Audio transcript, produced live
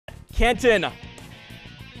Kenton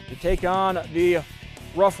to take on the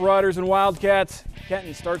Rough Riders and Wildcats.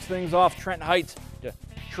 Kenton starts things off. Trent Heights to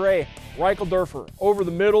Trey Reichelderfer over the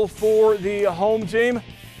middle for the home team.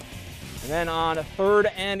 And then on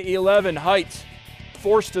 3rd and 11, Heights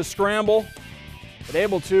forced to scramble, but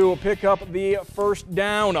able to pick up the first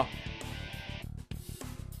down.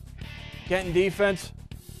 Kenton defense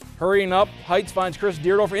hurrying up. Heights finds Chris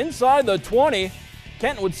Deerdorfer inside the 20.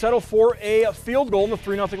 Kenton would settle for a field goal in the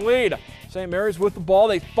 3-0 lead. St. Mary's with the ball.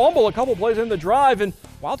 They fumble a couple plays in the drive, and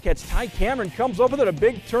Wildcats' Ty Cameron comes up with it. A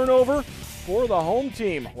big turnover for the home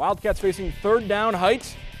team. Wildcats facing 3rd down.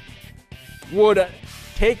 Heights would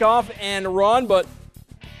take off and run, but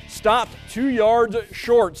stopped 2 yards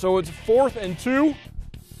short. So it's 4th and 2.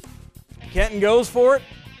 Kenton goes for it.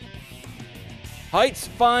 Heights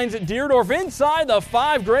finds Deerdorf inside the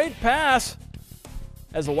 5. Great pass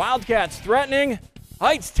as the Wildcats threatening.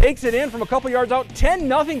 Heights takes it in from a couple yards out.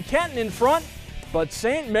 10-0 Kenton in front, but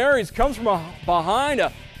St. Mary's comes from behind.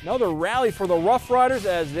 Another rally for the Rough Riders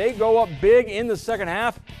as they go up big in the second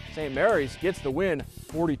half. St. Mary's gets the win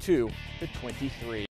 42-23.